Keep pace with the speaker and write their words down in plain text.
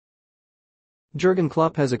Jurgen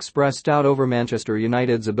Klopp has expressed doubt over Manchester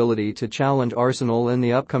United's ability to challenge Arsenal in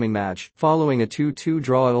the upcoming match, following a 2-2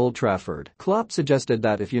 draw at Old Trafford. Klopp suggested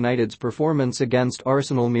that if United's performance against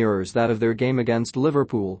Arsenal mirrors that of their game against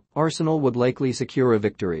Liverpool, Arsenal would likely secure a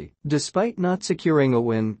victory. Despite not securing a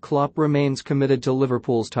win, Klopp remains committed to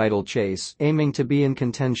Liverpool's title chase, aiming to be in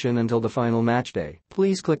contention until the final matchday.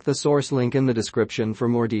 Please click the source link in the description for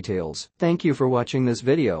more details. Thank you for watching this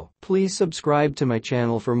video. Please subscribe to my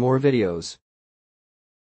channel for more videos.